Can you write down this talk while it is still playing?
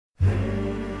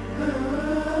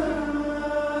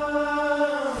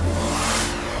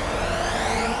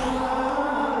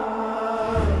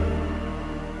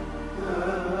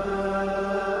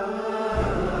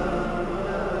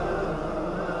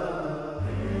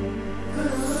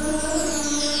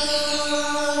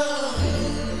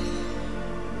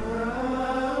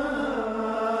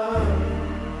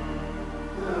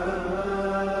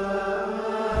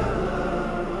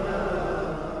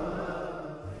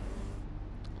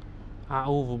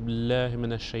أعوذ بالله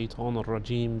من الشيطان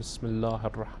الرجيم بسم الله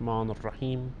الرحمن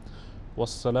الرحيم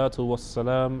والصلاة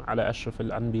والسلام على أشرف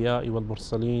الأنبياء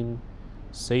والمرسلين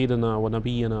سيدنا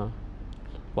ونبينا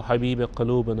وحبيب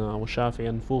قلوبنا وشافع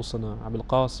نفوسنا أبي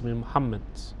القاسم محمد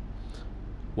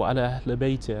وعلى أهل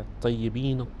بيته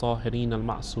الطيبين الطاهرين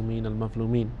المعصومين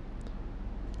المظلومين.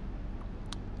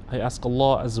 I ask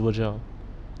Allah Azza wa Jal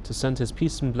to send His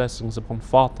peace and blessings upon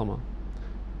Fatima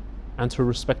and her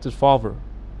respected father,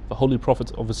 the Holy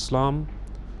Prophet of Islam,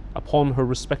 upon her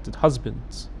respected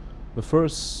husband, the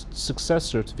first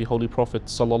successor to the Holy Prophet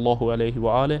sallallahu alaihi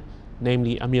wa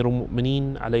namely Amir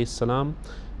al-Mu'mineen alayhi salam,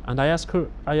 and I ask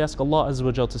Allah Azza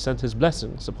wa Jal to send His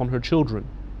blessings upon her children,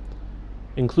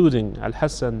 including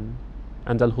Al-Hassan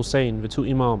and Al-Hussein, the two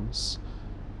Imams,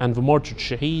 and the martyred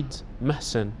Shaheed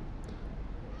Mahsen,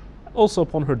 also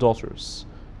upon her daughters.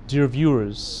 Dear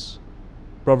viewers,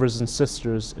 brothers and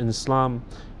sisters in Islam,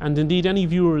 and indeed any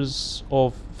viewers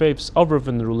of faiths other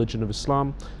than the religion of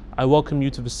Islam, I welcome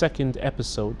you to the second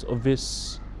episode of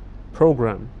this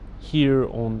program here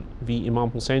on the Imam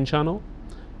Hussein channel,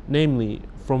 namely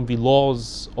from the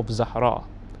laws of Zahra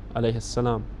alayhi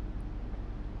salam.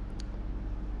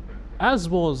 As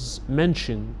was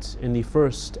mentioned in the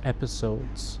first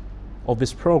episodes of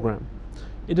this program,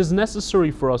 it is necessary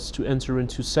for us to enter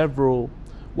into several,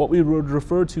 what we would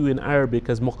refer to in Arabic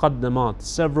as muqaddamat,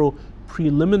 several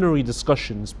preliminary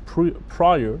discussions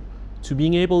prior to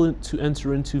being able to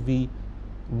enter into the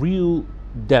real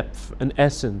depth and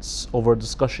essence of our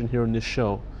discussion here in this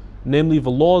show, namely the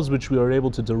laws which we are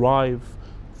able to derive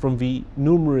from the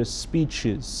numerous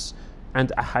speeches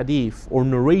and ahadith or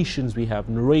narrations we have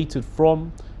narrated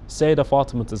from Sayyidah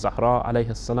Fatima al-Zahra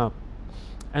alayhi salam.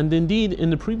 And indeed,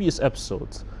 in the previous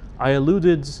episode, I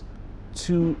alluded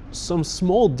to some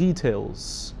small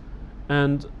details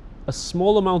and a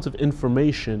small amount of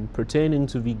information pertaining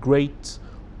to the great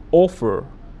author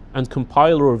and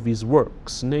compiler of these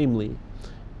works, namely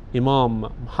Imam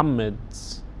Muhammad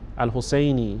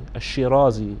al-Husseini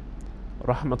al-Shirazi,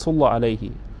 rahmatullah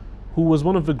alayhi, who was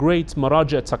one of the great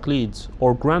maraja' taqlid,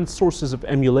 or grand sources of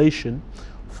emulation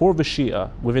for the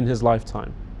Shi'a within his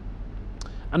lifetime.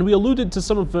 And we alluded to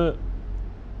some of the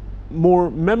more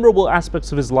memorable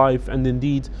aspects of his life, and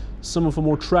indeed some of the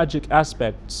more tragic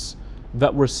aspects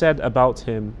that were said about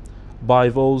him by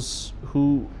those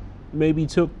who maybe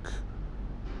took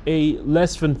a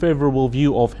less than favorable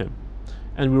view of him.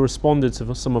 And we responded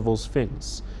to some of those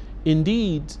things.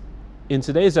 Indeed, in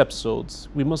today's episodes,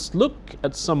 we must look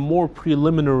at some more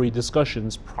preliminary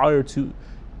discussions prior to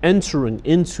entering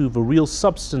into the real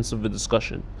substance of the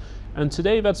discussion. And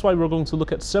today, that's why we're going to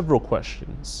look at several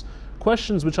questions.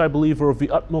 Questions which I believe are of the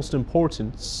utmost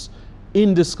importance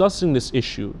in discussing this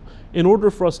issue, in order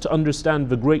for us to understand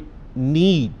the great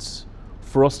need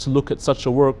for us to look at such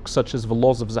a work such as the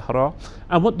Laws of Zahra,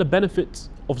 and what the benefit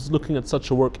of looking at such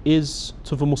a work is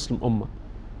to the Muslim Ummah.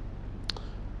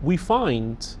 We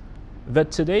find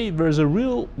that today there's a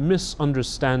real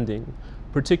misunderstanding,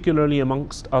 particularly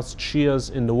amongst us Shias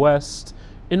in the West,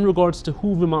 in regards to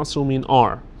who the Ma'sumin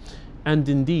are. And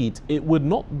indeed, it would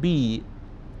not be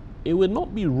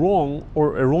wrong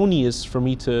or erroneous for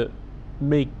me to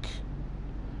make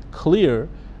clear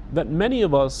that many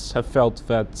of us have felt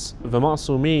that the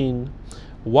Ma'sumin,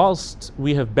 whilst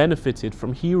we have benefited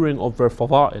from hearing of their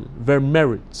fada'il, their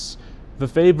merits, the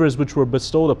favors which were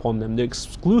bestowed upon them, the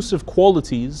exclusive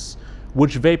qualities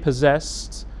which they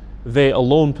possessed, they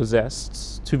alone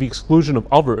possessed, to the exclusion of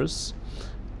others,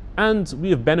 and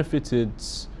we have benefited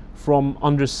from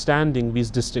understanding these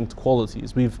distinct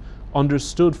qualities. We've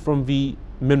understood from the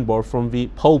minbar, from the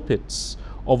pulpits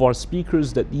of our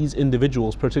speakers, that these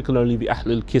individuals, particularly the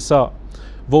Ahl al-Kisa,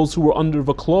 those who were under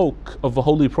the cloak of the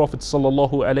Holy Prophet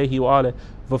sallallahu alaihi wa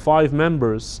the five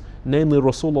members, namely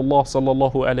Rasulullah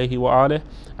sallallahu alaihi wa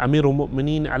Amir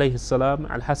al-Mu'mineen alayhi salam,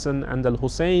 Al-Hassan and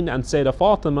Al-Hussein and Sayyidah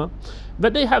Fatima,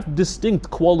 that they have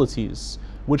distinct qualities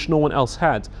which no one else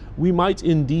had. We might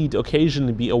indeed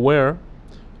occasionally be aware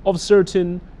of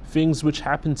certain things which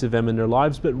happen to them in their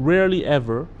lives, but rarely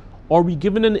ever are we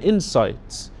given an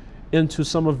insight into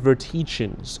some of their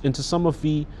teachings, into some of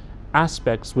the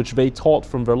aspects which they taught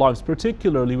from their lives,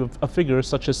 particularly with a figure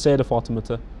such as Sayyidah Fatima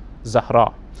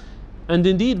Zahra. And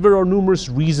indeed, there are numerous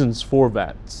reasons for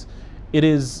that. It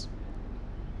is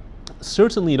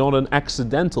certainly not an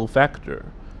accidental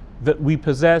factor that we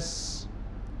possess,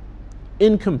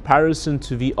 in comparison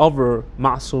to the other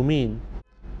Ma'sumin,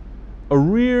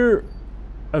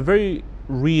 a very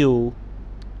real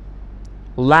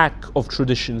lack of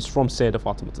traditions from Sayyidah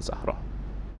Fatima Zahra.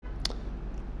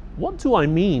 What do I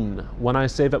mean when I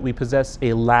say that we possess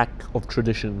a lack of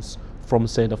traditions from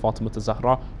Sayyidah Fatima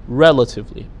al-Zahra,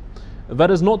 relatively.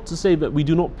 That is not to say that we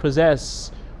do not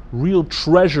possess real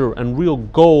treasure and real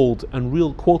gold and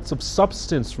real quotes of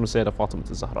substance from Sayyidah Fatima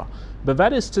al-Zahra. But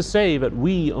that is to say that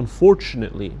we,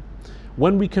 unfortunately,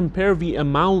 when we compare the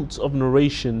amount of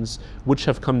narrations which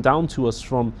have come down to us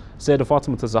from Sayyidah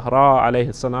Fatima al-Zahra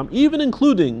alayhi salam, even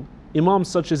including Imams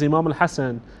such as Imam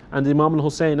al-Hassan and Imam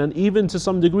al-Hussein, and even to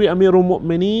some degree Amir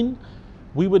al-Mu'mineen,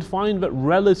 we would find that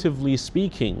relatively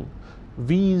speaking,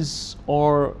 these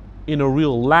are in a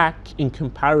real lack in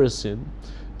comparison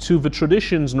to the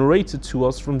traditions narrated to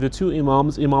us from the two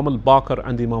Imams, Imam al-Baqir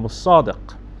and Imam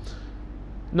al-Sadiq.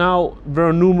 Now, there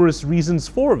are numerous reasons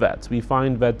for that. We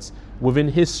find that within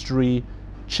history,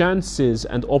 chances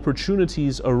and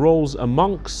opportunities arose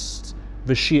amongst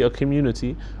the Shia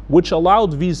community, which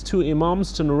allowed these two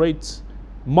Imams to narrate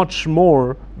much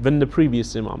more than the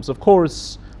previous Imams. Of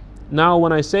course, now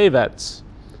when I say that,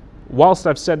 whilst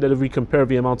I've said that if we compare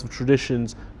the amount of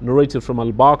traditions narrated from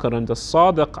al-Baqir and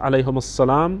al-Sadiq alayhim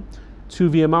as-salam to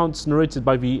the amounts narrated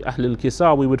by the Ahl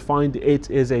al-Kisa, we would find it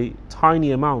is a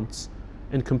tiny amount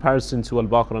in comparison to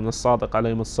al-Baqir and al-Sadiq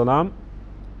alayhim as-salam.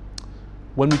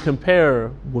 When we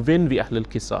compare within the Ahl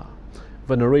al-Kisa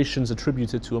the narrations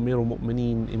attributed to Amir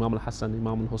al-Mu'mineen, Imam al-Hassan,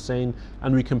 Imam al-Hussein,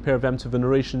 and we compare them to the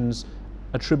narrations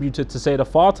attributed to Sayyidah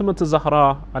Fatima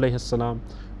al-Zahra alayhi salam,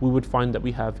 we would find that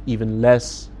we have even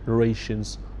less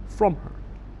narrations from her.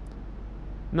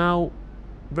 Now,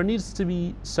 there needs to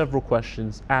be several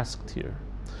questions asked here.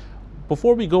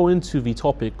 Before we go into the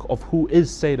topic of who is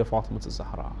Sayyidah Fatima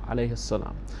al-Zahra alayhi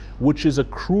salam, which is a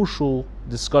crucial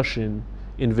discussion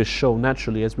in this show,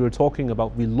 naturally, as we were talking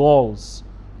about the laws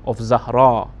of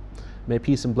Zahra, may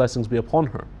peace and blessings be upon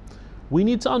her, we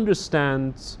need to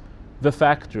understand the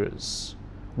factors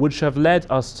which have led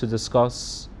us to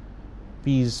discuss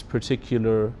these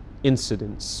particular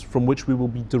incidents from which we will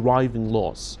be deriving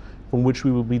laws, from which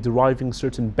we will be deriving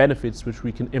certain benefits which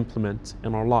we can implement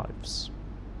in our lives.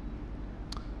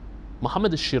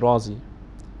 Muhammad al-Shirazi,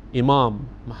 Imam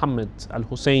Muhammad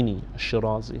al-Husseini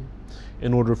al-Shirazi,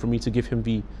 in order for me to give him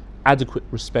the adequate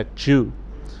respect due,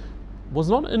 was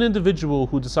not an individual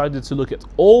who decided to look at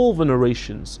all the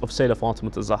narrations of Sayyidah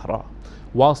Fatima al-Zahra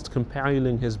whilst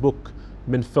compiling his book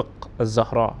Min Fiqh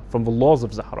al-Zahra, from the laws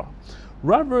of Zahra.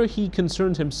 Rather, he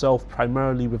concerned himself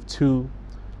primarily with two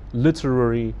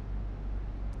literary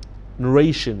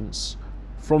narrations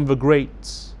from the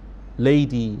great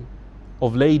lady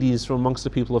of ladies from amongst the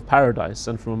people of paradise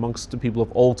and from amongst the people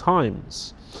of all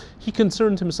times. He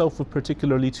concerned himself with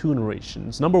particularly two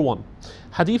narrations. Number one,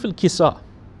 Hadith al-Kisa.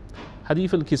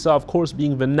 Hadith al-Kisa, of course,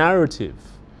 being the narrative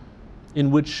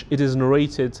in which it is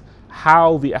narrated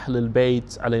how the Ahl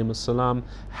al-Bayt alayhim salam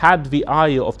had the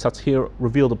ayah of Tathir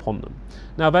revealed upon them.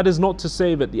 Now, that is not to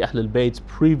say that the Ahl al-Bayt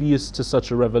previous to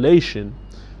such a revelation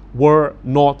were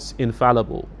not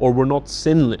infallible or were not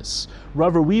sinless.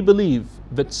 Rather, we believe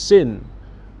that sin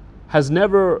has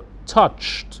never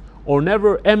touched or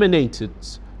never emanated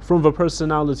from the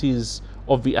personalities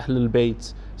of the Ahl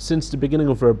al-Bayt since the beginning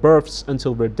of their births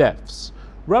until their deaths.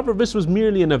 Rather, this was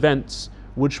merely an event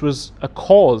which was a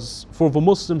cause for the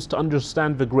Muslims to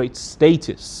understand the great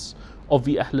status of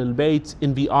the Ahl al-Bayt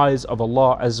in the eyes of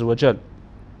Allah Azza wa Jal.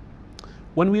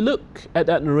 When we look at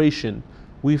that narration,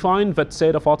 we find that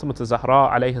Sayyidah Fatima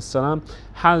al-Zahra alayhi salam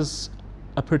has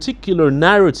a particular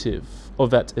narrative of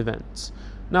that event.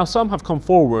 Now, some have come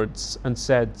forwards and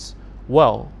said,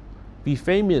 well, the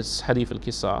famous Hadith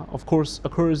al-Kisa, of course,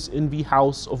 occurs in the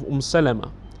house of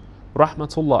Salama,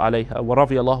 rahmatullah alayha wa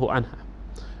radiyallahu anha,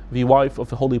 the wife of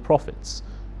the Holy Prophets.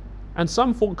 And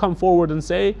some come forward and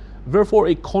say, therefore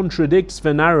it contradicts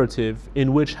the narrative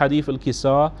in which Hadith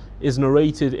al-Kisa is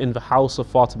narrated in the house of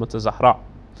Fatima al-Zahra.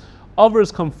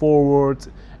 Others come forward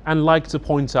and like to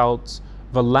point out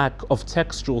the lack of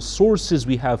textual sources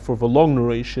we have for the long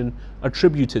narration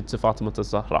attributed to Fatima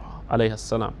al-Zahra alayhi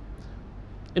salam.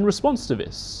 In response to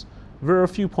this, there are a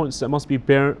few points that must be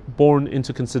borne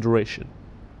into consideration.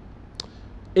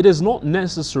 It is not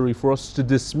necessary for us to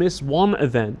dismiss one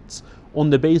event on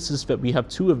the basis that we have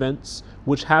two events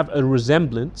which have a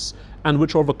resemblance and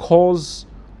which are the cause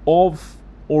of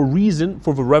or reason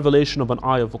for the revelation of an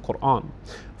ayah of the Quran.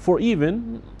 For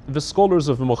even the scholars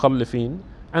of the Mukhallifin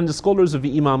and the scholars of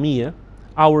the Imamiyya,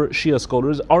 our Shia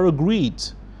scholars, are agreed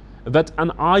that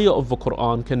an ayah of the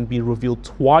Quran can be revealed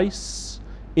twice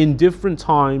in different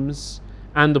times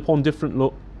and upon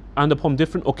different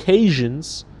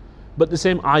occasions, but the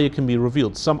same ayah can be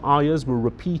revealed. Some ayahs were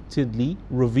repeatedly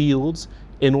revealed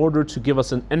in order to give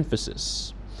us an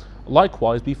emphasis.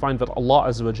 Likewise, we find that Allah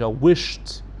Azza wa Jal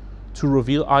wished to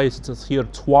reveal ayat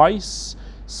al-Tathir twice,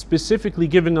 specifically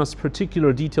giving us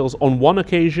particular details on one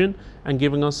occasion and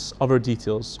giving us other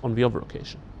details on the other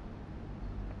occasion.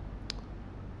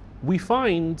 We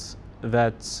find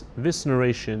that this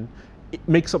narration, it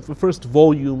makes up the first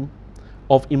volume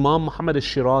of Imam Muhammad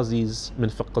Shirazi's Min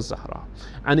Fiqh al-Zahra,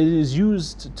 and it is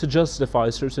used to justify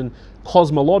certain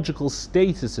cosmological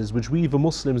statuses which we the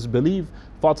Muslims believe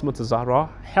Fatima al-Zahra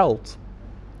held.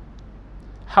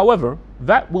 However,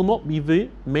 that will not be the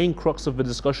main crux of the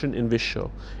discussion in this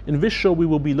show. In this show we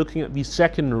will be looking at the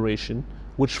second narration,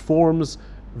 which forms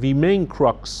the main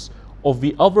crux of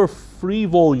the other 3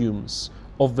 volumes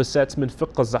of the set Min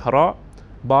Fiqh al-Zahra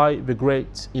by the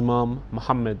great Imam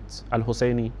Muhammad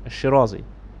al-Hussein al-Shirazi.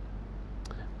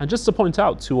 And just to point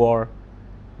out to our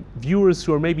viewers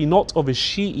who are maybe not of a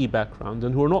Shi'i background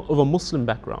and who are not of a Muslim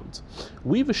background,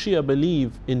 we the Shia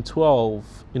believe in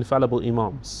 12 infallible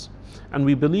Imams, and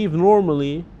we believe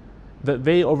normally that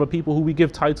they are the people who we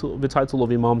give the title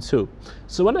of Imam to.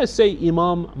 So when I say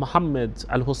Imam Muhammad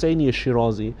al-Hussein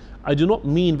al-Shirazi, I do not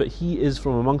mean that he is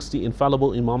from amongst the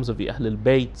infallible Imams of the Ahlul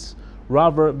Bayt.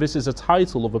 Rather, this is a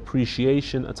title of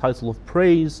appreciation, a title of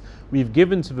praise we've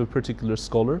given to the particular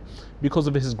scholar because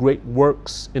of his great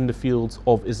works in the field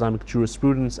of Islamic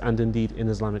jurisprudence and indeed in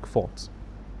Islamic thought.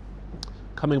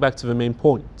 Coming back to the main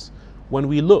point, when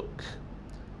we look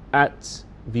at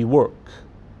the work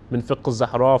Min Fiqh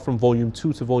al-Zahra from volume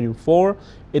 2 to volume 4,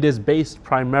 it is based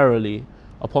primarily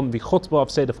upon the khutbah of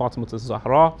Sayyidah Fatima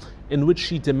al-Zahra, in which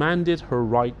she demanded her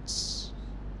rights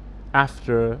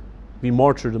after the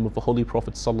martyrdom of the Holy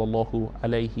Prophet sallallahu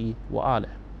alaihi wa alihi.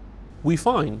 We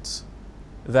find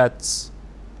that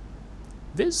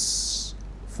this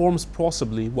forms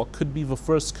possibly what could be the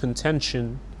first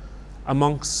contention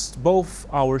amongst both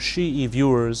our Shi'i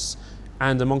viewers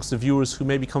and amongst the viewers who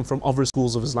maybe come from other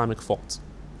schools of Islamic thought.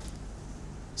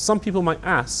 Some people might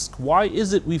ask, why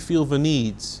is it we feel the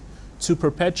need to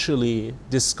perpetually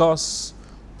discuss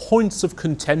points of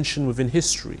contention within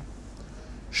history?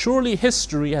 Surely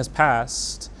history has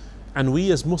passed, and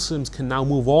we as Muslims can now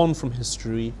move on from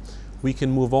history. We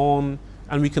can move on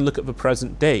and we can look at the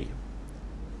present day.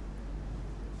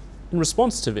 In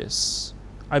response to this,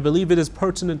 I believe it is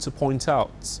pertinent to point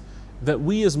out that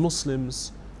we as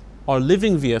Muslims are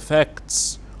living the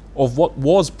effects of what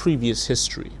was previous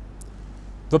history.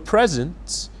 The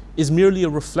present is merely a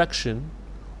reflection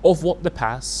of what the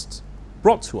past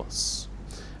brought to us.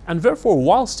 And therefore,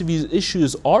 whilst these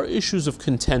issues are issues of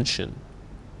contention,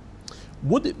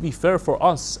 would it be fair for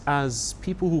us as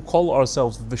people who call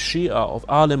ourselves the Shia of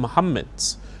Ali Muhammad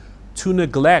to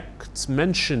neglect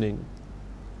mentioning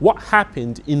what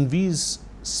happened in these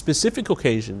specific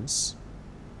occasions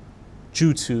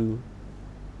due to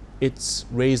its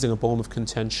raising a bone of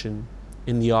contention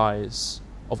in the eyes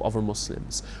of other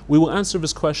Muslims? We will answer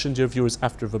this question, dear viewers,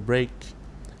 after the break,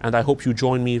 and I hope you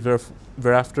join me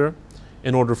thereafter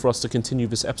in order for us to continue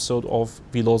this episode of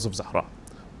The Laws of Zahra.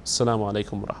 Assalamu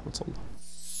alaikum wa rahmatullah.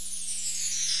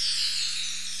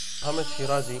 Muhammad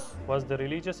Shirazi was the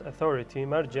religious authority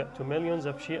marja to millions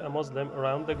of Shia Muslims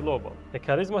around the globe. A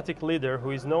charismatic leader who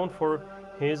is known for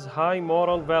his high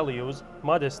moral values,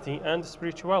 modesty, and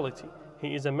spirituality.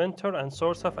 He is a mentor and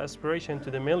source of aspiration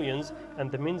to the millions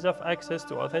and the means of access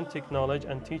to authentic knowledge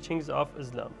and teachings of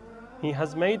Islam. He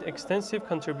has made extensive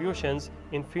contributions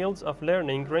in fields of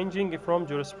learning ranging from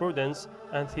jurisprudence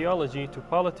and theology to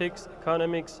politics,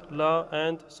 economics, law,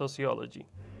 and sociology.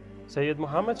 Sayyid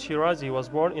Muhammad Shirazi was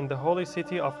born in the holy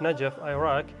city of Najaf,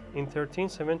 Iraq in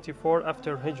 1374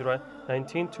 after Hijrah,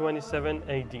 1927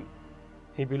 AD.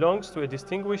 He belongs to a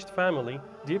distinguished family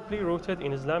deeply rooted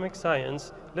in Islamic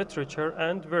science, literature,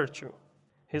 and virtue.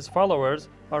 His followers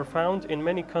are found in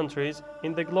many countries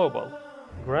in the global.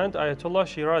 Grand Ayatullah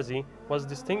Shirazi was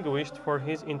distinguished for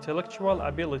his intellectual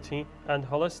ability and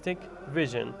holistic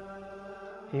vision.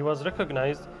 He was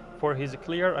recognized for his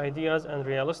clear ideas and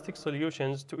realistic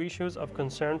solutions to issues of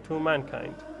concern to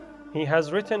mankind. He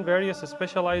has written various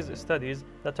specialized studies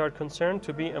that are concerned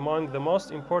to be among the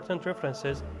most important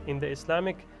references in the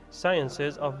Islamic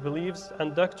sciences of beliefs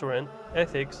and doctrine,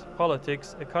 ethics,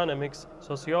 politics, economics,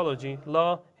 sociology,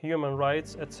 law, human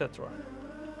rights, etc.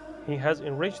 He has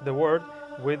enriched the world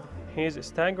with his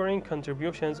staggering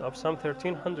contributions of some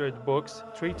 1,300 books,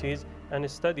 treatises, and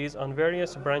studies on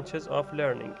various branches of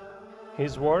learning.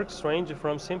 His works range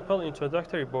from simple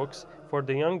introductory books for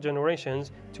the young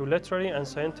generations to literary and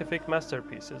scientific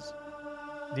masterpieces.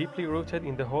 Deeply rooted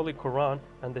in the Holy Quran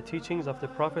and the teachings of the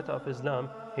Prophet of Islam,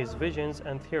 his visions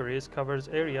and theories covers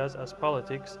areas as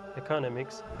politics,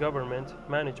 economics, government,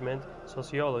 management,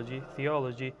 sociology,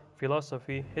 theology,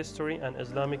 philosophy, history, and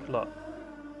Islamic law.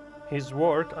 His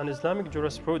work on Islamic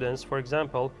jurisprudence, for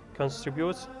example,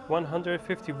 contributes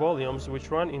 150 volumes which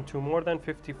run into more than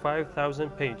 55,000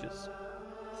 pages.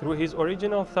 Through his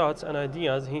original thoughts and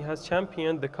ideas, he has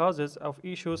championed the causes of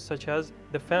issues such as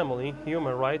the family,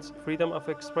 human rights, freedom of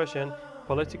expression,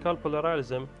 political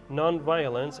pluralism,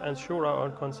 non-violence, and shura or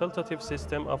consultative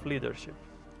system of leadership.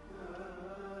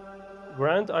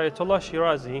 Grand Ayatollah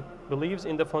Shirazi believes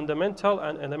in the fundamental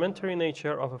and elementary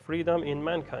nature of freedom in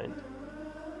mankind.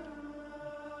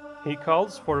 He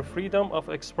calls for freedom of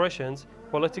expressions,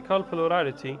 political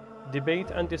plurality, debate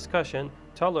and discussion,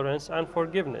 tolerance and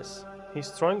forgiveness. He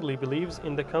strongly believes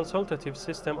in the consultative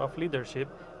system of leadership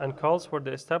and calls for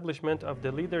the establishment of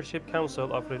the Leadership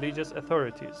Council of Religious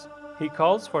Authorities. He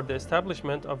calls for the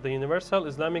establishment of the Universal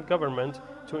Islamic Government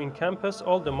to encompass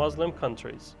all the Muslim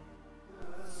countries.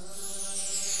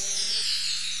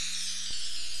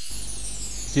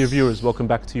 Dear viewers, welcome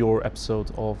back to your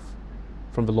episode of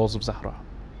From the Laws of Zahra.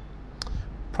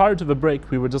 Prior to the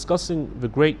break, we were discussing the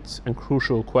great and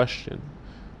crucial question,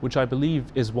 which I believe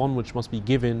is one which must be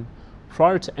given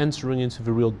prior to entering into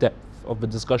the real depth of the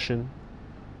discussion.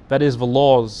 That is, the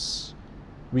laws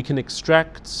we can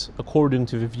extract according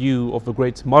to the view of the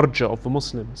great marja of the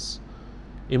Muslims,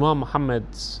 Imam Muhammad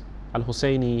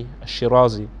al-Husseini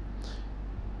al-Shirazi,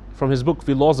 from his book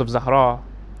The Laws of Zahra,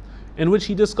 in which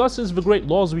he discusses the great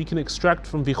laws we can extract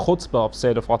from the khutbah of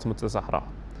Sayyidah Fatima al-Zahra.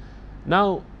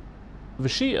 Now, the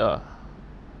Shi'a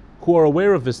who are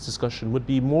aware of this discussion would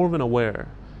be more than aware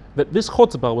that this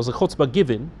khutbah was a khutbah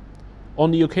given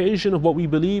on the occasion of what we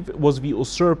believe was the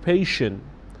usurpation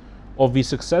of the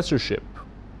successorship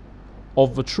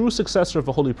of the true successor of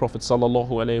the Holy Prophet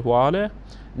ﷺ,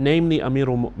 namely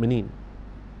Amirul Mu'mineen.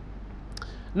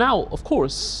 Now, of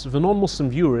course, the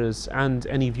non-Muslim viewers and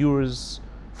any viewers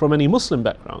from any Muslim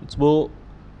background will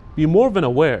be more than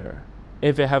aware,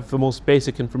 if they have the most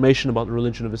basic information about the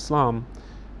religion of Islam,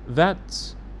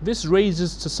 that this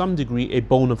raises to some degree a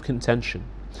bone of contention.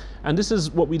 And this is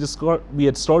what we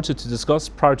had started to discuss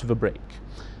prior to the break.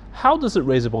 How does it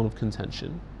raise a bone of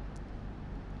contention?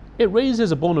 It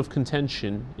raises a bone of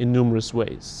contention in numerous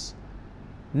ways.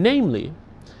 Namely,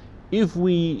 if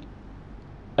we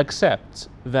accept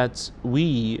that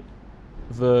we,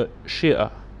 the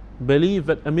Shi'a, believe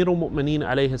that Amirul Mu'mineen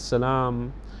alayhi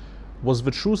salam was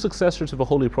the true successor to the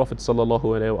Holy Prophet sallallahu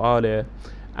alayhi wa,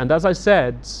 and as I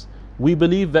said, we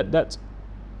believe that that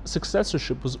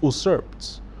successorship was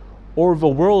usurped, or the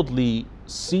worldly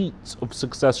seat of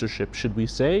successorship, should we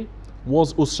say,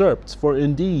 was usurped. For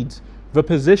indeed, the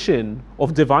position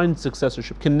of divine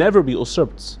successorship can never be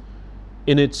usurped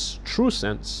in its true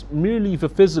sense. Merely the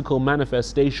physical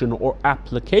manifestation or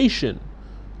application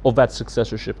of that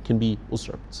successorship can be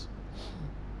usurped.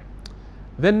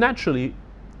 Then naturally,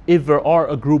 if there are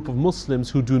a group of Muslims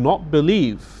who do not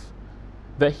believe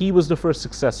that he was the first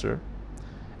successor,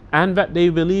 and that they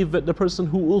believe that the person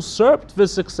who usurped the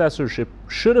successorship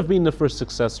should have been the first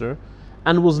successor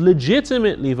and was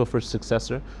legitimately the first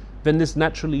successor, then this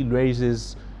naturally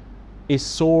raises a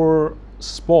sore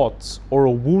spot or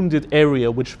a wounded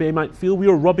area which they might feel we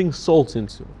are rubbing salt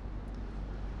into.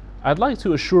 I'd like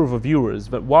to assure the viewers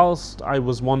that whilst I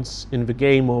was once in the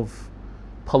game of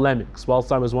polemics,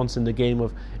 whilst I was once in the game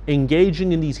of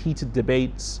engaging in these heated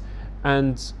debates,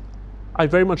 and I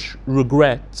very much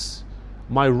regret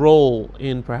my role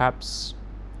in perhaps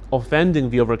offending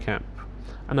the other camp,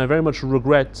 and I very much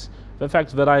regret the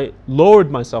fact that I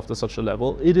lowered myself to such a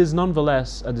level, it is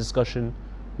nonetheless a discussion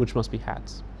which must be had.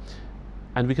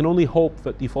 And we can only hope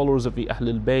that the followers of the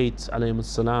Ahlul Bayt alayhim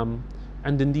salam,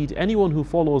 and indeed anyone who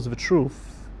follows the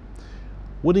truth,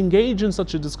 would engage in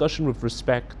such a discussion with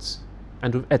respect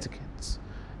and with etiquette.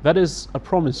 That is a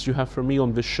promise you have from me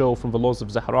on this show, From the Laws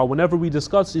of Zahra. Whenever we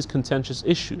discuss these contentious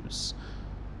issues,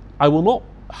 I will not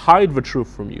hide the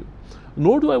truth from you,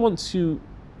 nor do I want to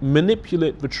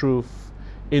manipulate the truth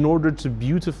in order to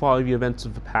beautify the events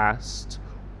of the past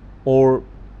or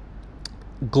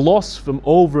gloss them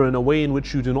over in a way in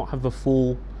which you do not have the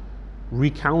full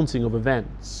recounting of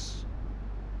events.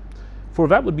 For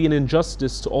that would be an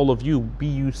injustice to all of you, be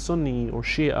you Sunni or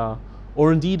Shia,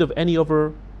 or indeed of any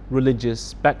other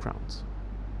religious background.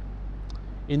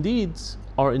 Indeed,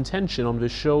 our intention on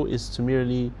this show is to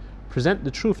merely present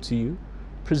the truth to you,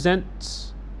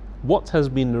 present what has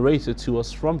been narrated to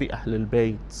us from the Ahlul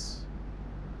Bayt.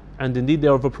 And indeed they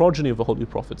are the progeny of the Holy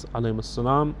Prophet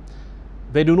ﷺ.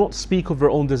 They do not speak of their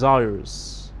own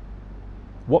desires.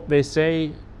 What they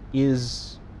say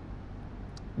is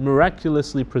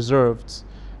miraculously preserved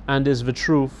and is the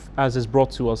truth as is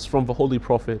brought to us from the Holy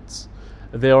Prophets.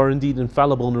 They are indeed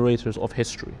infallible narrators of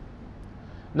history.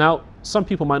 Now, some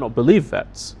people might not believe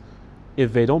that,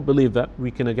 If they don't believe that,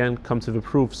 we can again come to the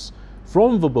proofs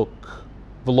from the book,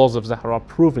 the laws of Zahra,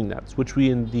 proving that, which we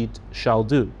indeed shall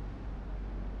do.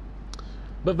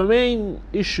 But the main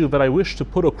issue that I wish to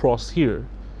put across here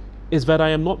is that I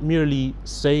am not merely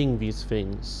saying these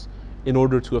things in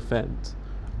order to offend.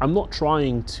 I'm not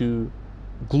trying to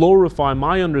glorify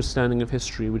my understanding of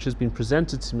history, which has been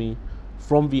presented to me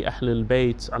from the Ahlul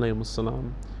Bayt alayhimus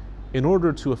salam, in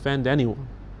order to offend anyone.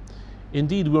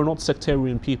 Indeed, we're not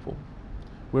sectarian people.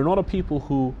 We're not a people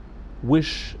who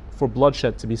wish for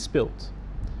bloodshed to be spilled.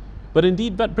 But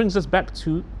indeed, that brings us back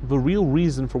to the real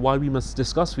reason for why we must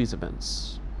discuss these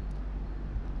events.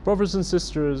 Brothers and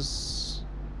sisters,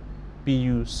 be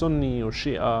you Sunni or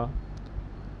Shi'a,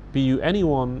 be you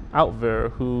anyone out there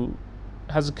who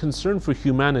has a concern for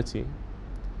humanity,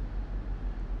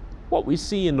 what we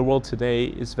see in the world today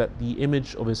is that the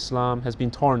image of Islam has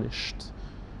been tarnished.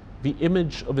 The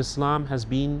image of Islam has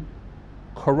been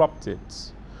corrupted.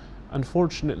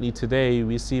 Unfortunately, today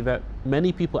we see that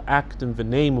many people act in the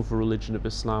name of the religion of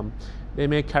Islam. They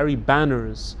may carry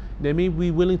banners. They may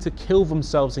be willing to kill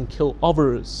themselves and kill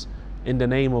others in the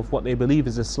name of what they believe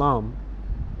is Islam.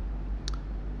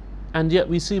 And yet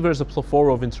we see there's a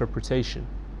plethora of interpretation.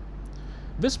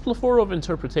 This plethora of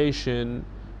interpretation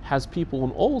has people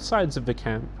on all sides of the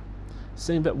camp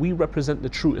saying that we represent the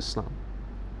true Islam.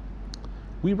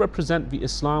 We represent the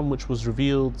Islam which was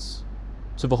revealed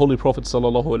to the Holy Prophet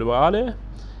ﷺ,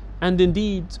 and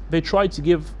indeed they try to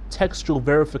give textual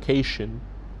verification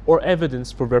or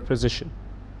evidence for their position.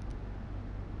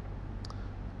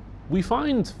 We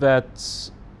find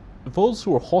that those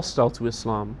who are hostile to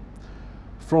Islam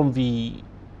from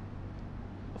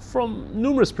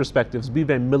numerous perspectives, be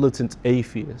they militant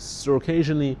atheists or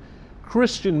occasionally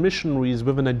Christian missionaries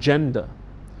with an agenda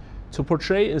to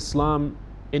portray Islam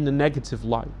in the negative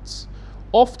light,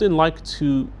 often like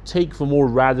to take the more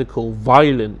radical,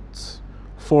 violent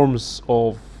forms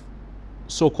of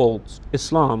so-called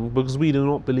Islam, because we do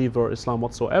not believe in Islam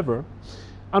whatsoever,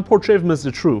 and portray them as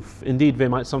the truth. Indeed, they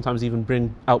might sometimes even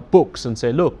bring out books and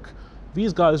say, look,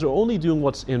 these guys are only doing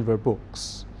what's in their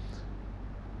books.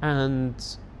 And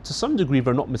to some degree,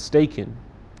 they're not mistaken.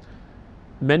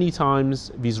 Many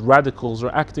times, these radicals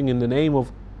are acting in the name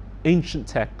of ancient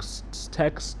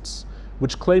texts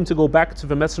which claim to go back to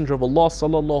the Messenger of Allah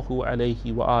sallallahu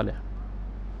alayhi wa alih.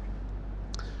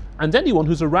 And anyone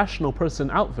who's a rational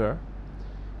person out there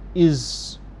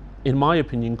is, in my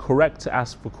opinion, correct to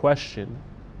ask the question,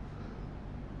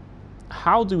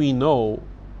 how do we know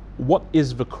what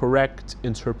is the correct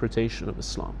interpretation of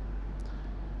Islam?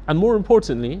 And more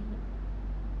importantly,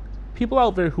 people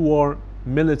out there who are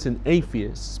militant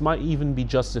atheists might even be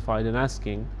justified in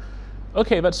asking,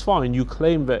 okay, that's fine, you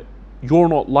claim that you're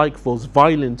not like those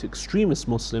violent extremist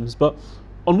Muslims, but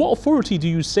on what authority do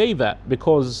you say that?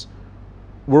 Because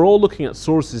we're all looking at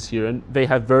sources here and they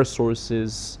have their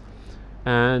sources.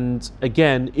 And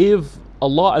again, if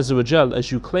Allah Azza wa Jal,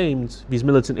 as you claimed, these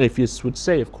militant atheists would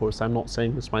say, of course, I'm not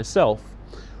saying this myself,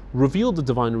 revealed the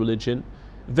divine religion,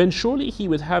 then surely He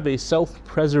would have a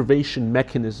self-preservation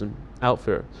mechanism out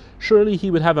there. Surely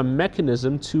He would have a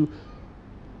mechanism to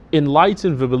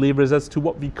enlighten the believers as to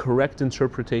what the correct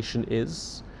interpretation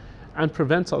is and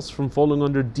prevent us from falling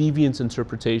under deviant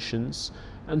interpretations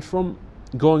and from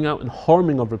going out and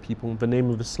harming other people in the name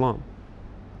of Islam.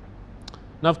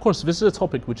 Now, of course, this is a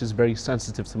topic which is very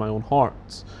sensitive to my own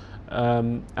heart.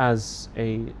 As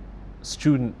a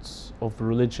student of the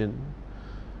religion,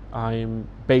 I'm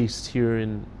based here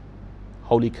in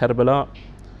holy Karbalaei,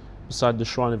 beside the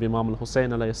shrine of Imam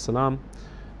al-Hussein alayhi salam,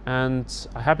 and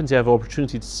I happen to have the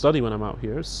opportunity to study when I'm out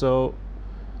here. So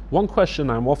one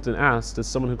question I'm often asked as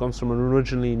someone who comes from an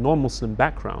originally non-Muslim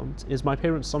background is, my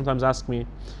parents sometimes ask me,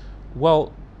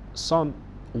 well, son,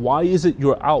 why is it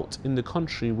you're out in the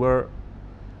country where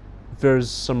there's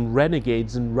some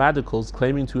renegades and radicals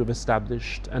claiming to have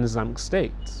established an Islamic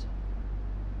State?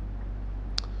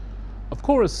 Of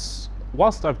course,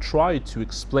 whilst I've tried to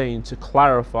explain, to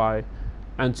clarify,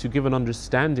 and to give an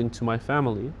understanding to my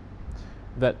family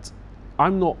that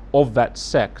I'm not of that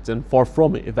sect, and far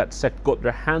from it, if that sect got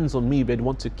their hands on me, they'd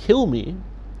want to kill me,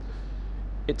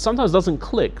 it sometimes doesn't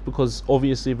click, because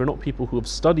obviously they're not people who have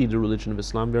studied the religion of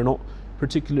Islam. They're not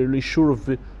particularly sure of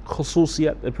the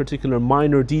khususiyat, the particular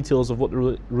minor details of what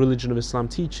the religion of Islam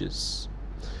teaches.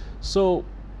 So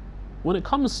when it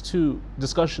comes to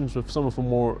discussions with some of the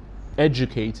more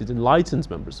educated, enlightened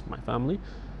members of my family,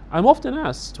 I'm often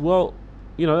asked, well,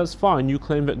 you know, that's fine, you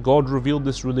claim that God revealed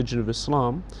this religion of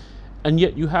Islam, and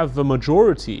yet you have the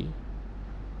majority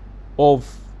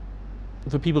of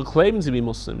the people claiming to be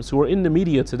Muslims who are in the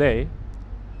media today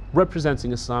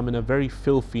representing Islam in a very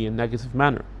filthy and negative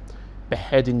manner.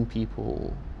 beheading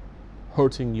people,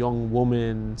 hurting young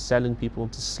women, selling people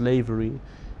into slavery,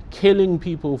 killing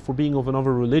people for being of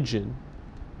another religion.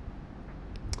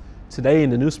 Today in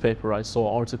the newspaper I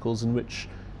saw articles in which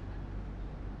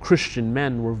Christian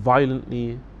men were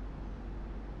violently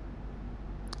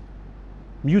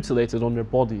mutilated on their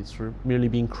bodies for merely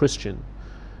being Christian.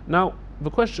 Now, the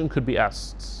question could be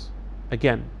asked,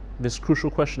 again, this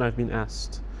crucial question I've been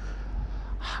asked,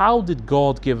 how could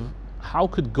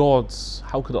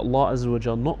Allah Azza wa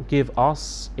Jal not give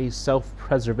us a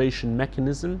self-preservation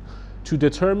mechanism to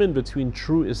determine between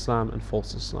true Islam and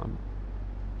false Islam?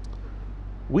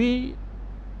 We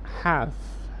have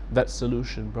that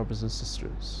solution, brothers and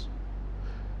sisters.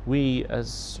 We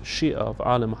as Shi'a of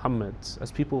Al Muhammad,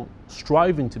 as people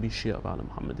striving to be Shi'a of Al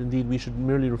Muhammad, indeed we should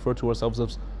merely refer to ourselves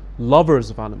as lovers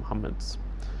of Al Muhammad,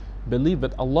 believe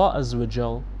that Allah Azza wa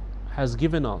Jal has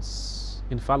given us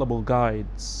infallible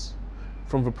guides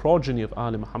from the progeny of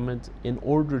Al Muhammad in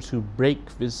order to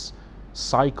break this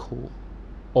cycle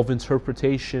of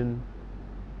interpretational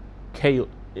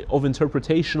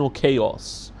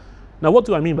chaos. Now, what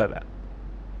do I mean by that?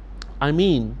 I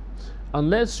mean,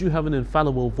 unless you have an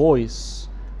infallible voice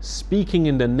speaking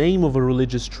in the name of a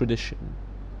religious tradition,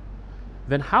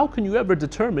 then how can you ever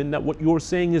determine that what you're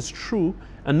saying is true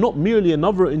and not merely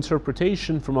another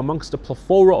interpretation from amongst a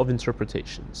plethora of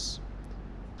interpretations?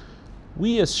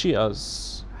 We as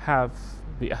Shi'as have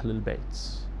the Ahlul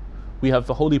Bayt. We have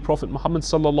the Holy Prophet Muhammad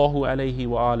sallallahu alayhi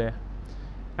wa alayhi,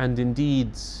 and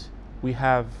indeed we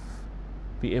have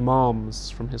the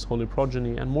Imams from his holy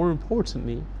progeny, and more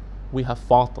importantly, we have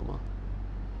Fatima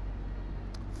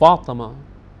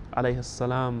alayhi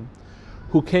salam,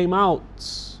 who came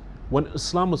out when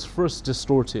Islam was first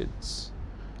distorted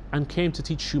and came to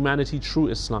teach humanity true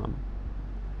Islam.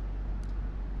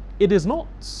 It is not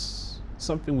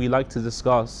something we like to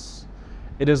discuss.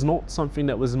 It is not something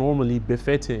that was normally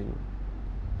befitting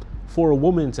for a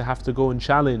woman to have to go and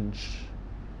challenge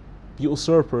the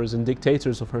usurpers and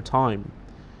dictators of her time.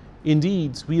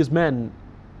 Indeed, we as men,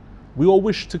 we all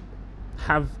wish to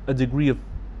have a degree of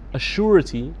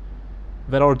assurity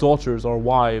that our daughters, our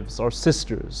wives, our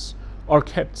sisters are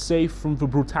kept safe from the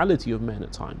brutality of men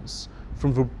at times,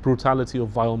 from the brutality of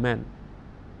vile men.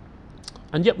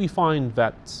 And yet we find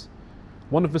that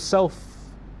one of the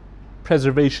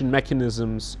self-preservation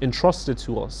mechanisms entrusted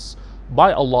to us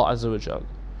by Allah Azza wa Jal,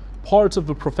 part of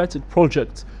the prophetic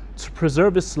project to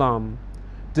preserve Islam,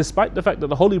 despite the fact that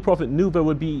the Holy Prophet knew there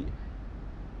would be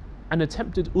an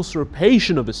attempted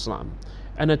usurpation of Islam,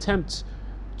 an attempt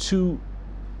to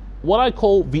what I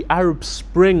call the Arab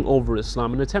Spring over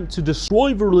Islam, an attempt to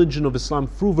destroy the religion of Islam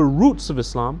through the roots of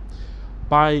Islam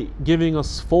by giving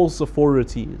us false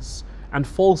authorities and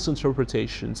false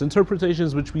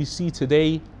interpretations which we see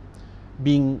today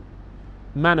being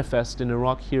manifest in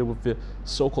Iraq here with the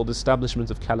so-called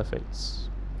establishment of caliphates.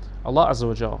 Allah Azza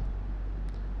wa Jal,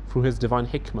 through His divine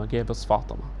hikmah, gave us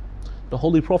Fatima. The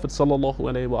Holy Prophet sallallahu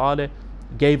alaihi wa alihi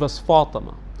gave us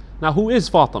Fatima. Now, who is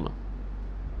Fatima?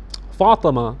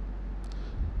 Fatima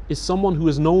is someone who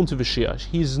is known to the Shia.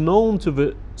 He is known to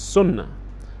the Sunnah,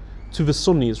 to the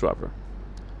Sunnis rather.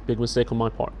 Big mistake on my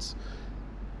part.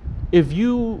 If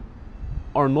you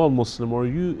are non-Muslim, or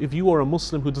if you are a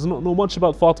Muslim who does not know much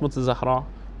about Fatima al-Zahra,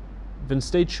 then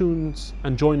stay tuned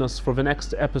and join us for the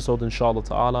next episode, inshallah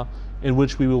ta'ala, in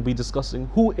which we will be discussing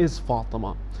who is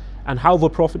Fatima and how the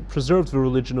Prophet preserved the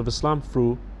religion of Islam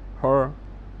through her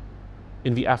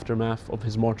in the aftermath of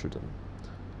his martyrdom.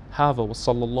 هذا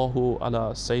وصلى الله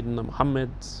على سيدنا محمد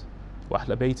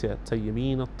وأهل بيته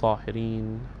الطيبين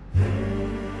الطاهرين.